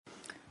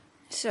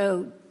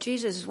So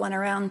Jesus went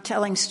around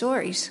telling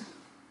stories.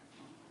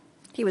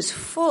 He was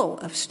full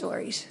of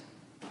stories.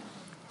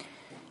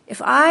 If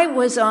I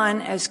was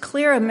on as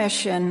clear a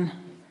mission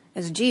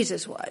as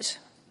Jesus was,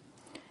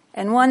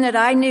 and one that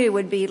I knew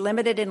would be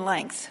limited in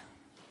length,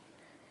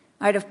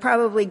 I'd have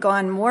probably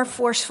gone more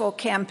forceful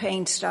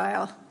campaign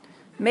style,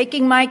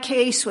 making my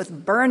case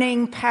with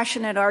burning,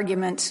 passionate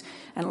arguments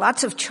and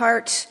lots of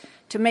charts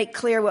to make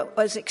clear what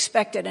was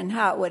expected and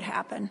how it would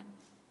happen.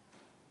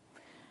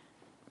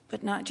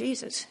 But not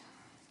Jesus.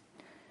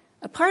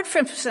 Apart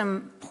from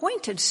some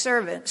pointed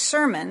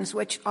sermons,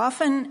 which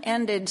often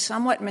ended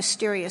somewhat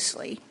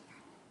mysteriously,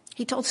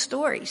 he told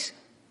stories.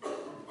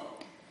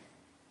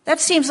 That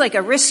seems like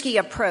a risky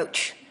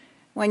approach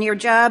when your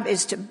job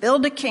is to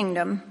build a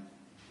kingdom,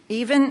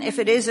 even if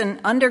it is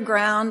an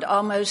underground,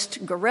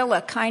 almost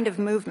guerrilla kind of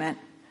movement,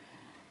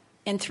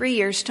 in 3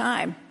 years'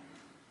 time.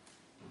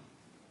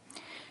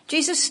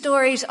 Jesus'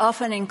 stories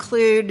often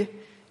include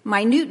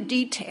minute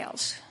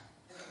details,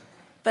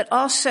 but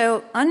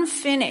also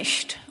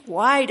unfinished,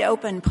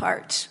 wide-open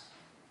parts.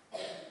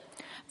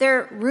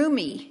 They're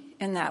roomy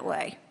in that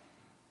way.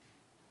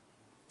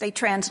 They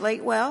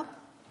translate well,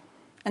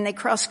 and they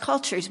cross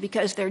cultures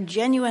because they're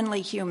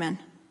genuinely human.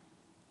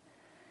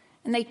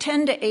 And they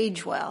tend to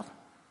age well.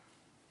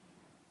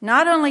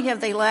 Not only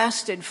have they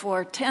lasted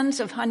for tens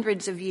of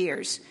hundreds of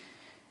years,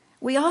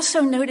 we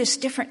also notice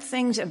different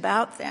things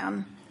about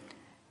them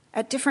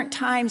at different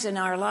times in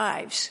our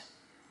lives.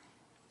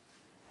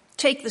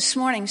 Take this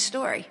morning's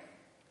story.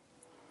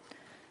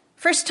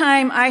 First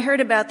time I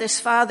heard about this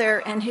father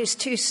and his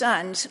 2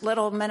 sons,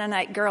 little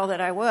Mennonite girl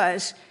that I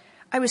was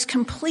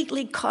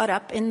completely caught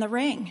up in the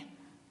ring.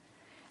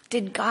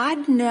 Did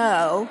God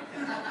know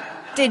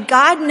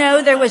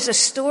there was a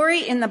story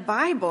in the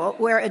Bible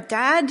where a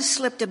dad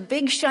slipped a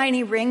big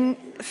shiny ring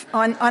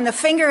on the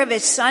finger of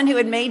his son who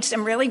had made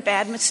some really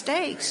bad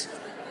mistakes?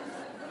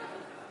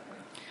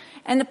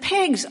 And the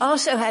pigs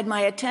also had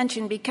my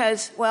attention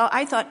because, well,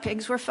 I thought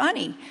pigs were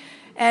funny,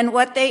 and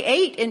what they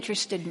ate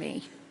interested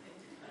me.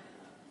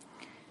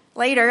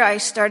 Later, I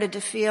started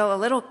to feel a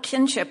little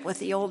kinship with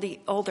the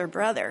older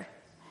brother.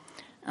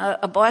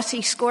 A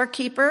bossy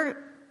scorekeeper,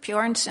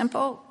 pure and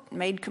simple,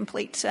 made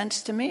complete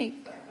sense to me.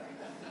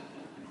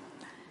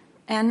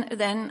 And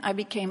then I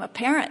became a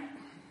parent.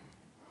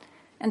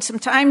 And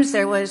sometimes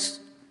there was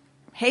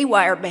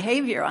haywire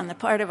behavior on the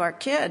part of our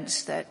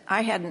kids that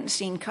I hadn't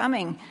seen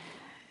coming.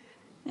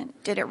 And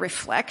did it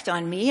reflect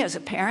on me as a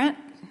parent?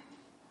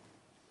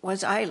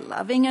 Was I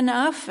loving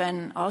enough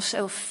and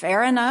also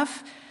fair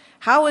enough?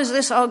 How was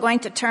this all going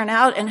to turn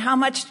out, and how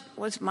much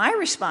was my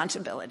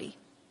responsibility?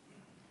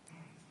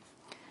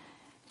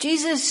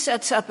 Jesus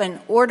sets up an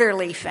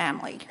orderly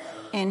family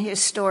in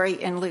his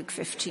story in Luke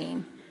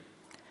 15.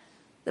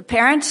 The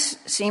parents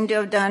seem to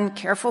have done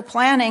careful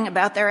planning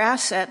about their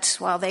assets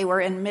while they were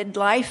in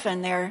midlife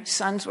and their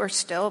sons were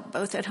still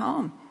both at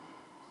home.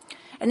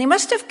 And they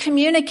must have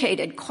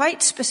communicated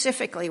quite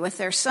specifically with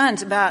their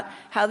sons about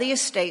how the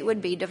estate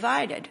would be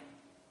divided.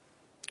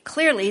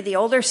 Clearly, the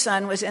older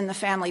son was in the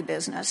family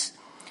business.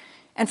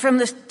 And from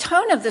the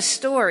tone of the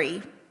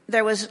story,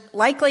 there was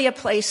likely a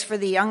place for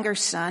the younger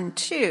son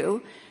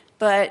too,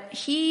 but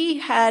he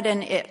had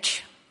an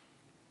itch.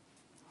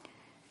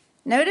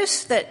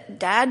 Notice that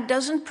dad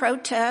doesn't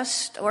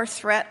protest or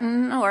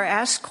threaten or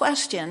ask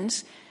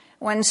questions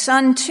when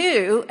son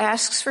two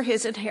asks for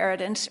his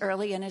inheritance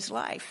early in his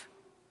life.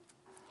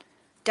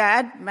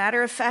 Dad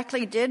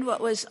matter-of-factly did what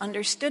was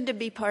understood to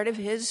be part of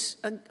his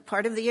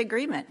part of the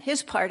agreement.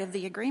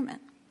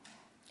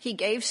 He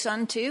gave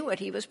son two what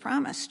he was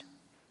promised.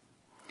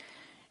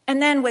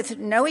 And then with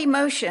no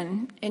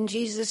emotion in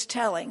Jesus'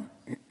 telling,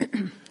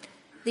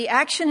 the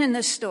action in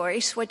this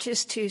story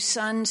switches to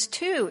son's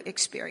two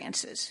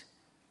experiences.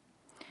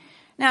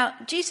 Now,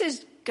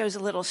 Jesus goes a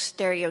little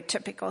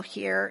stereotypical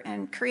here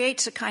and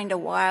creates a kind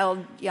of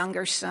wild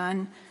younger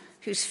son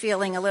who's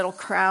feeling a little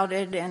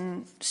crowded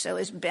and so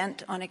is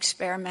bent on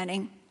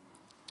experimenting.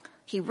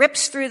 He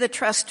rips through the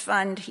trust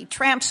fund, he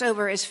tramps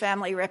over his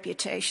family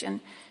reputation,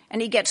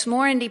 and he gets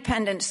more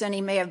independence than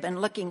he may have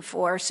been looking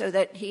for so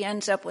that he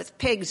ends up with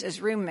pigs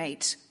as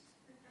roommates.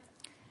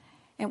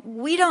 And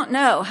we don't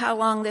know how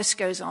long this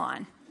goes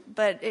on,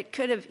 but it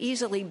could have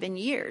easily been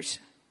years.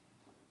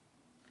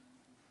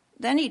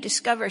 Then he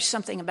discovers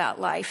something about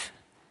life.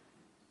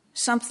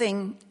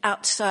 Something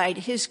outside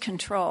his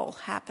control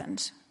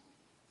happens.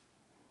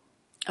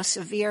 A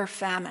severe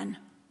famine.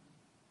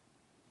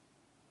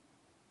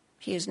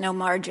 He has no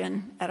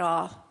margin at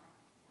all.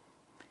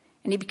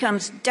 And he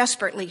becomes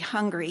desperately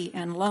hungry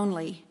and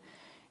lonely,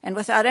 and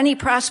without any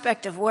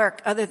prospect of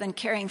work other than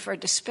caring for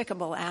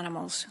despicable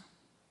animals.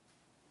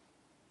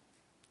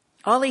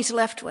 All he's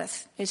left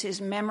with is his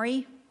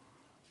memory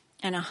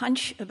and a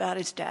hunch about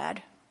his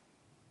dad.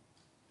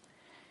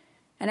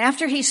 And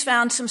after he's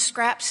found some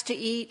scraps to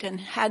eat and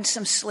had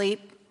some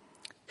sleep,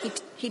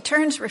 he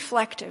turns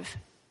reflective.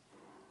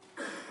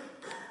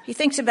 He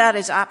thinks about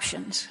his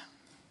options.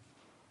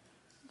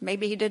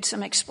 Maybe he did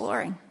some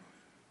exploring.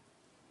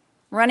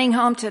 Running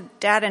home to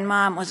dad and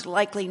mom was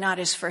likely not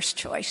his first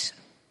choice.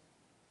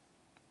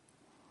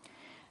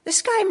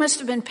 This guy must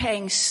have been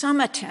paying some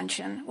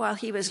attention while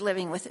he was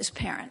living with his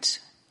parents.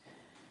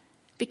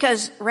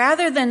 Because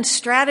rather than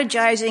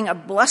strategizing a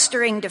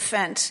blustering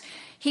defense,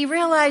 he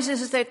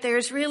realizes that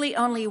there's really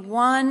only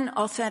one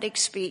authentic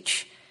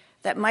speech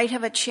that might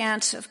have a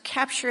chance of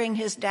capturing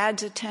his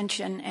dad's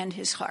attention and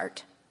his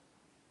heart.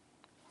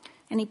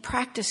 And he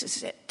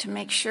practices it to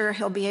make sure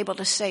he'll be able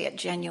to say it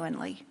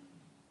genuinely.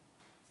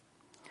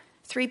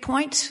 3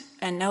 points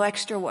and no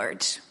extra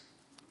words.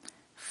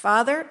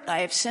 Father, I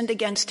have sinned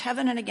against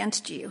heaven and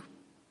against you.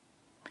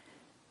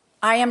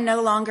 I am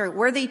no longer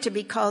worthy to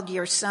be called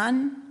your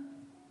son.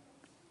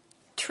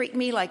 Treat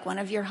me like one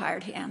of your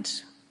hired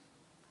hands.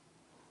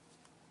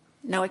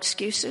 No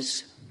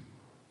excuses,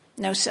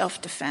 no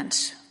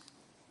self-defense.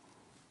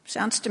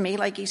 Sounds to me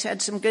like he's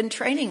had some good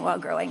training while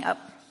growing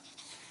up.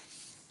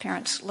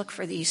 Parents, look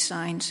for these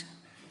signs.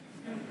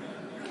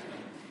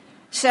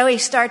 So he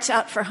starts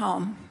out for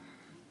home.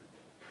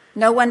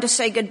 No one to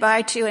say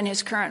goodbye to in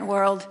his current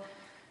world.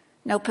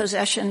 No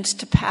possessions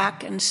to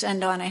pack and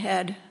send on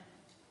ahead.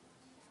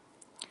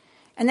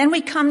 And then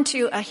we come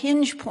to a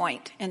hinge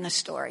point in the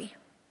story.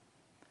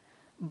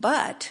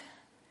 But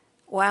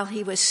while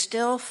he was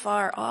still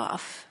far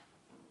off,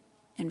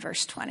 in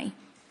verse 20.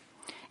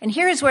 And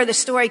here is where the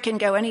story can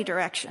go any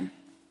direction.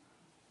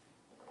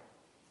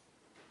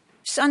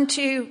 Son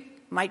 2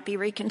 might be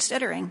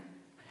reconsidering.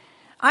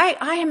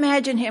 I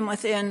imagine him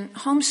within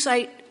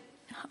sight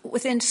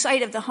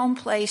of the home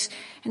place,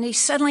 and he's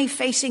suddenly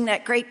facing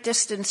that great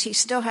distance he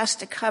still has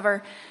to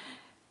cover.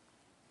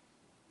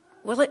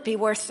 Will it be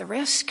worth the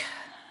risk?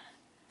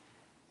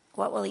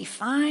 What will he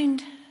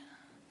find?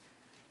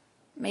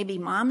 Maybe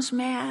mom's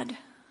mad.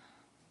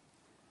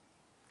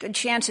 Good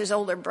chance his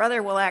older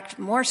brother will act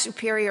more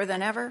superior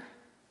than ever.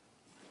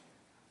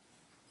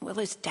 Will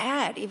his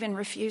dad even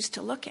refuse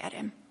to look at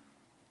him?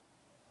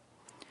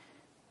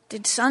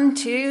 Did son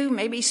 2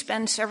 maybe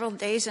spend several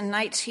days and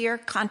nights here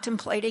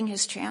contemplating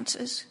his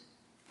chances?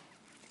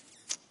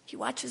 He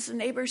watches the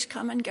neighbors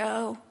come and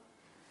go.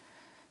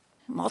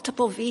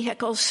 Multiple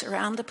vehicles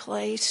surround the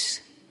place.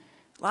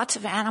 Lots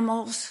of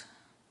animals.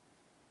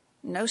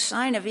 No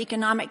sign of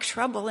economic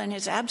trouble in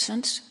his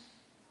absence.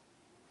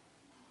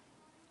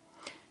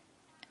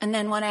 And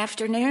then one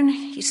afternoon,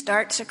 he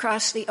starts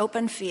across the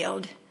open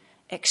field,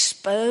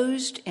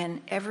 exposed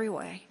in every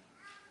way.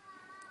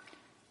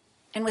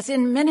 And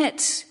within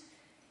minutes,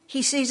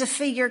 he sees a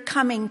figure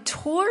coming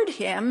toward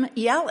him,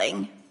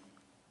 yelling.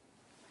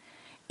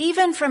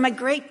 Even from a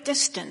great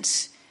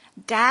distance,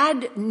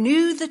 Dad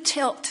knew the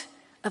tilt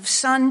of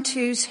son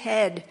 2's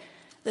head,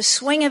 the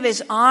swing of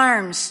his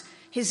arms,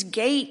 his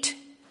gait.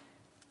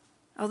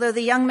 Although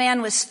the young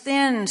man was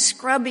thin,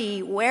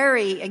 scrubby,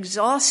 wary,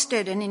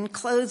 exhausted, and in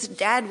clothes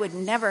Dad would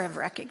never have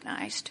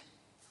recognized.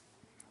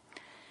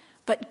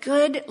 But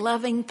good,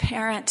 loving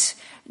parents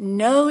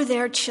know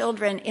their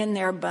children in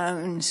their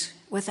bones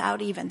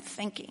without even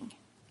thinking.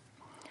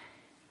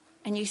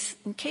 And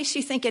in case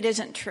you think it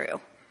isn't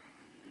true,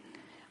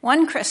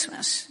 one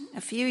Christmas,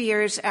 a few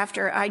years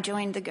after I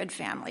joined the Good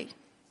family,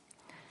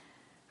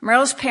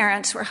 Merle's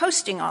parents were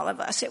hosting all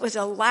of us. It was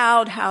a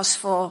loud house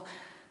full,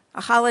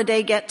 a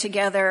holiday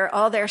get-together,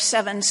 all their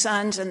 7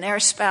 sons and their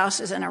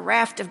spouses and a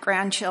raft of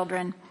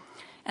grandchildren.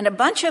 And a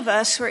bunch of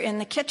us were in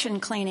the kitchen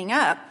cleaning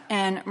up,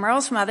 and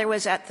Merle's mother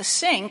was at the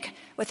sink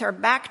with her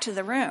back to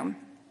the room.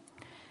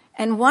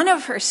 And one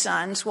of her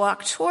sons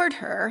walked toward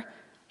her,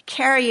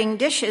 carrying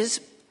dishes,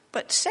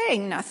 but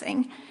saying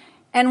nothing.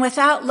 And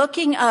without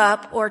looking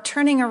up or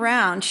turning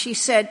around, she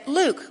said,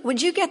 "Luke,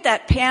 would you get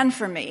that pan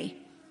for me?"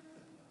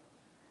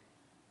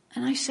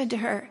 And I said to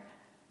her,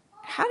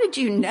 "How did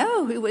you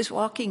know who was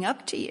walking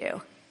up to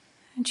you?"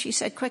 And she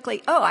said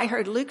quickly, "Oh, I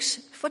heard Luke's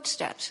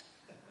footsteps."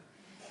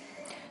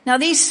 Now,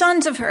 these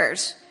sons of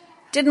hers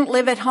didn't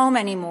live at home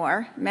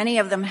anymore. Many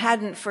of them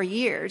hadn't for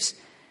years,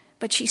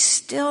 but she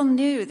still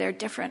knew their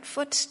different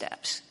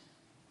footsteps.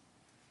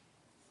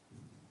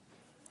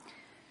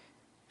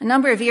 A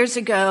number of years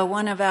ago,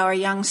 one of our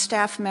young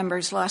staff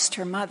members lost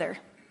her mother.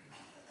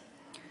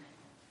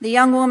 The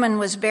young woman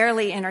was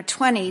barely in her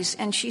 20s,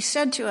 and she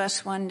said to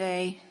us one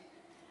day,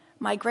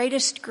 "My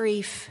greatest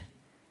grief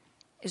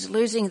is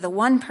losing the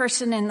one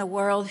person in the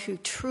world who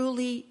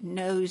truly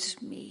knows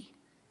me.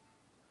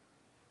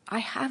 I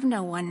have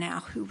no one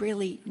now who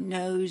really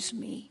knows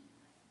me."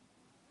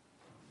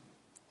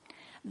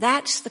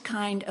 That's the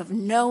kind of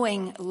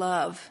knowing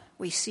love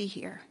we see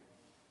here.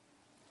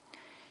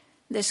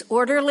 This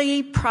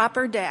orderly,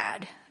 proper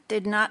dad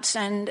did not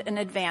send an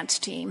advance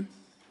team.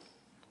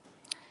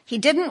 He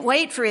didn't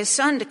wait for his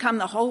son to come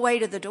the whole way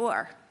to the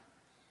door.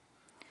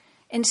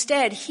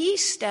 Instead, he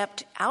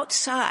stepped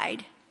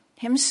outside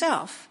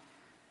himself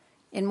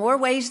in more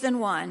ways than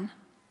one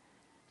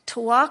to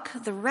walk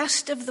the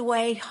rest of the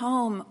way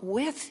home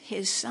with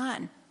his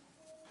son,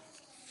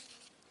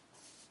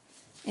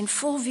 in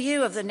full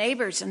view of the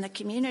neighbors and the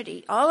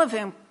community, all of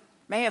whom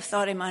may have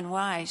thought him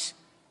unwise.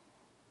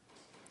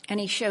 And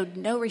he showed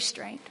no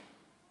restraint.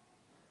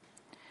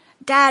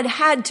 Dad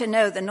had to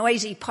know the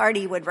noisy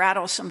party would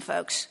rattle some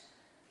folks,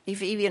 if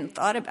he even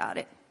thought about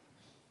it.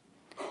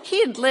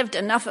 He had lived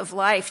enough of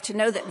life to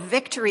know that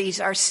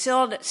victories are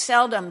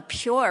seldom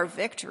pure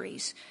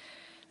victories,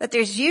 that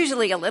there's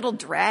usually a little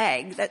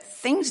drag, that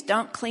things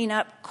don't clean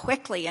up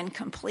quickly and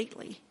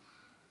completely.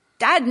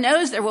 Dad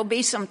knows there will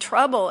be some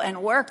trouble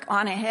and work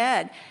on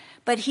ahead,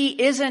 but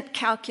he isn't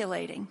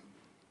calculating.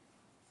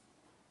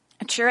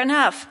 And sure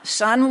enough,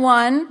 son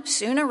 1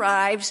 soon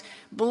arrives,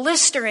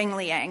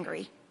 blisteringly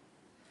angry.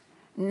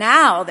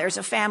 Now there's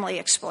a family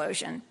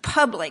explosion,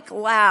 public,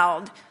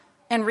 loud,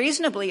 and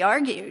reasonably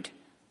argued.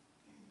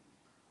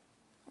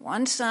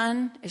 One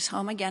son is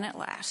home again at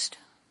last.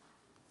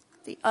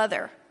 The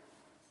other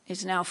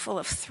is now full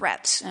of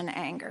threats and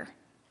anger.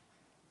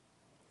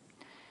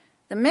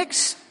 The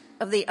mix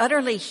of the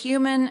utterly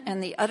human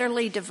and the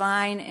utterly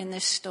divine in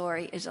this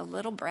story is a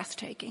little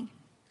breathtaking.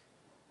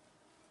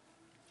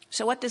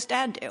 So what does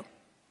Dad do?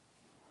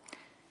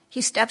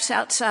 He steps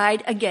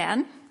outside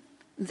again,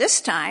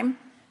 this time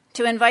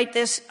to invite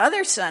this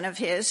other son of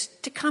his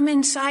to come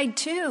inside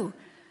too,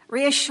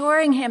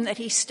 reassuring him that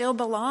he still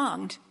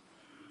belonged.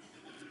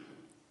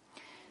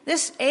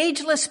 This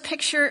ageless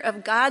picture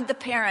of God the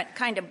parent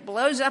kind of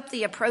blows up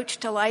the approach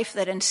to life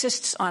that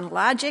insists on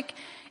logic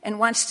and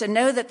wants to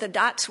know that the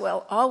dots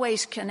will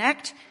always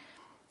connect.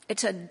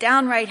 It's a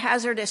downright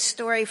hazardous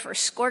story for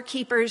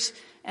scorekeepers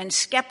and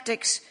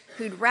skeptics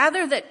who'd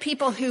rather that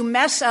people who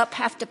mess up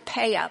have to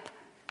pay up.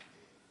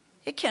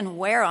 It can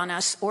wear on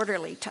us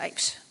orderly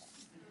types.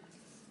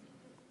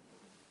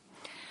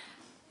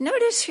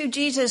 Notice who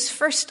Jesus'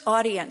 first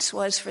audience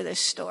was for this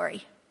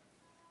story.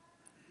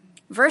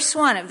 Verse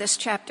 1 of this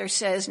chapter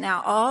says,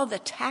 now all the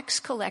tax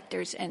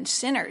collectors and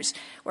sinners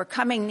were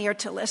coming near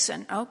to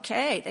listen.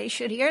 Okay, they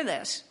should hear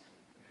this.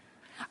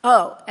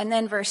 Oh, and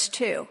then verse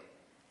 2,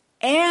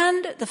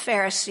 and the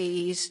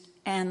Pharisees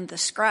and the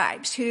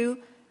scribes who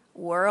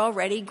were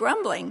already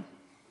grumbling.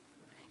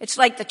 It's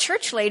like the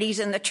church ladies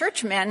and the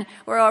church men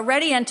were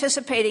already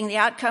anticipating the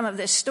outcome of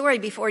this story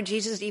before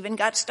Jesus even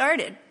got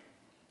started.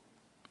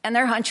 And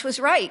their hunch was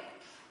right.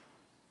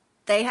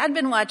 They had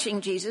been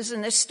watching Jesus,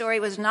 and this story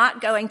was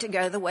not going to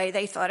go the way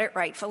they thought it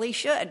rightfully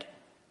should.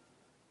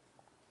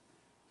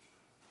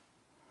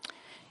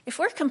 If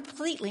we're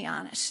completely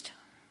honest,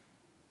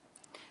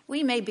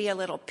 we may be a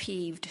little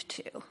peeved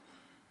too,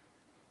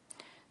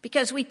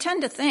 because we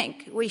tend to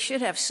think we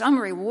should have some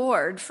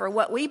reward for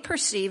what we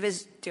perceive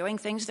as doing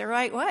things the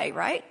right way,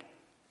 right?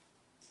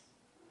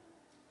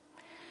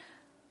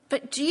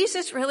 But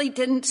Jesus really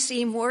didn't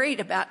seem worried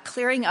about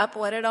clearing up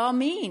what it all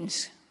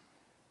means.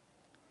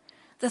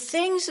 The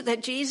things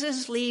that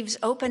Jesus leaves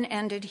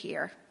open-ended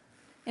here,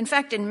 in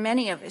fact, in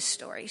many of his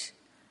stories,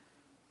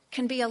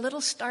 can be a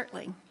little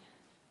startling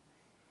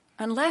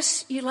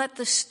unless you let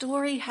the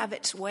story have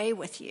its way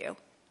with you.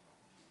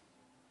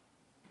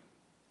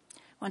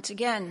 Once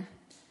again,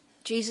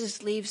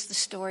 Jesus leaves the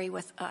story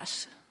with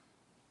us.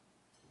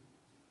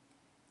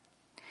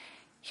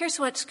 Here's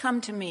what's come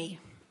to me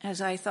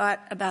as I thought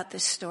about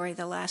this story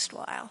the last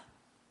while.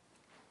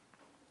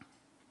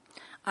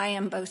 I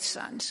am both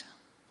sons.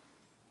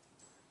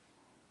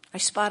 I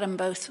spot them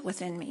both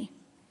within me.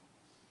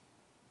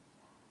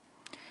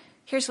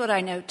 Here's what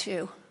I know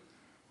too.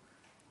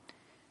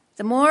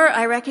 The more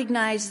I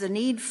recognize the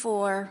need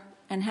for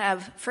and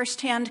have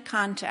firsthand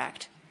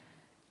contact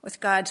with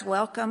God's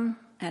welcome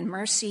and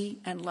mercy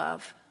and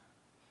love,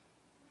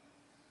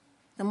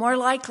 the more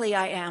likely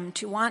I am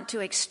to want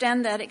to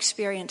extend that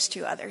experience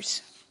to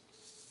others.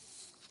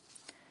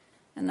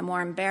 And the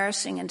more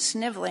embarrassing and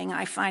sniveling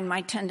I find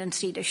my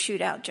tendency to shoot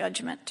out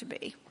judgment to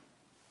be.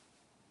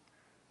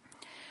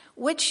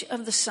 Which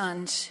of the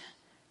sons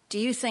do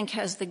you think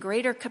has the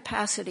greater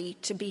capacity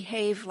to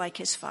behave like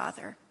his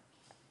father?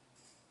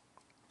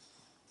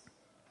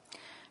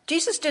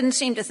 Jesus didn't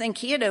seem to think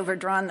he had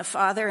overdrawn the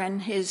father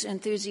in his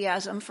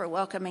enthusiasm for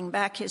welcoming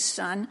back his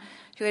son,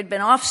 who had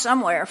been off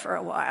somewhere for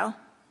a while.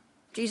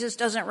 Jesus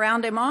doesn't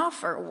round him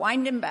off or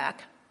wind him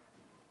back.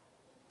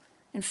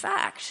 In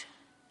fact,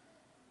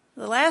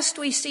 the last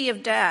we see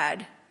of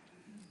Dad,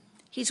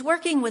 he's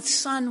working with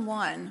son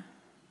 1,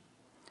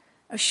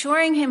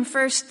 assuring him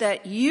first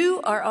that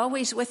you are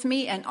always with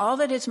me and all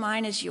that is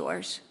mine is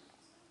yours.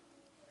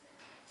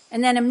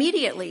 And then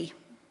immediately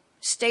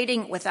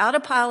stating without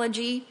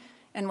apology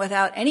and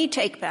without any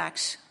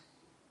takebacks,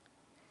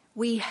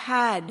 we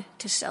had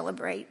to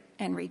celebrate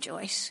and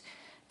rejoice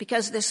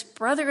because this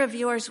brother of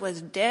yours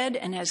was dead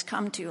and has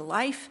come to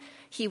life.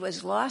 He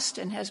was lost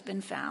and has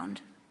been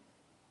found.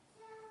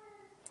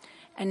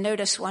 And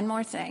notice one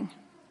more thing.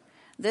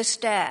 This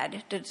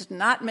dad does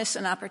not miss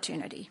an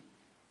opportunity.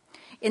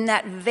 In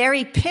that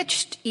very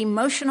pitched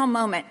emotional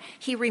moment,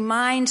 he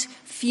reminds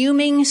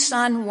fuming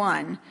son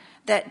 1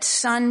 that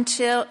son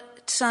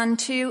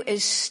 2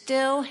 is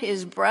still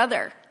his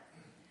brother.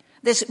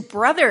 This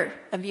brother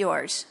of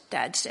yours,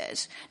 Dad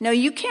says. No,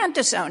 you can't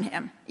disown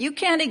him. You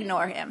can't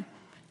ignore him.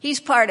 He's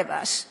part of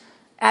us,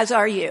 as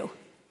are you.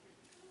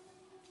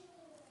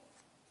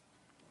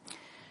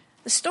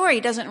 The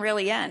story doesn't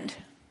really end.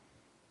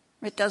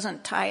 It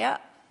doesn't tie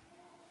up.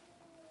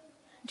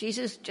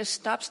 Jesus just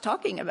stops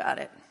talking about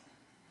it.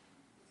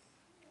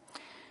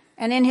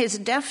 And in his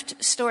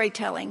deft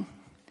storytelling,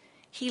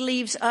 he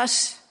leaves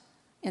us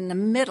in the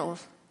middle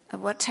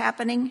of what's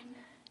happening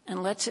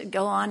and lets it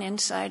go on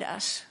inside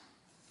us.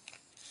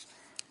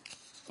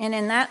 And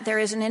in that, there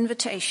is an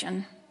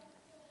invitation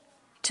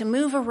to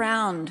move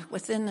around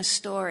within the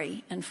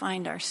story and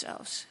find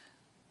ourselves,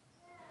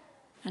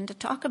 and to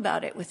talk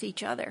about it with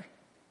each other.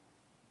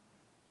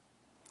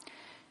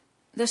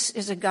 This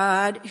is a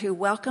God who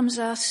welcomes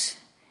us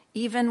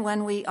even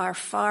when we are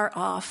far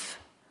off,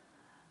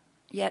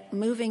 yet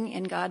moving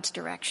in God's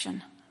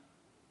direction.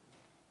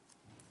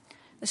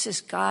 This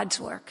is God's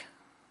work,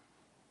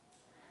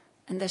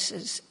 and this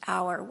is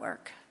our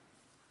work.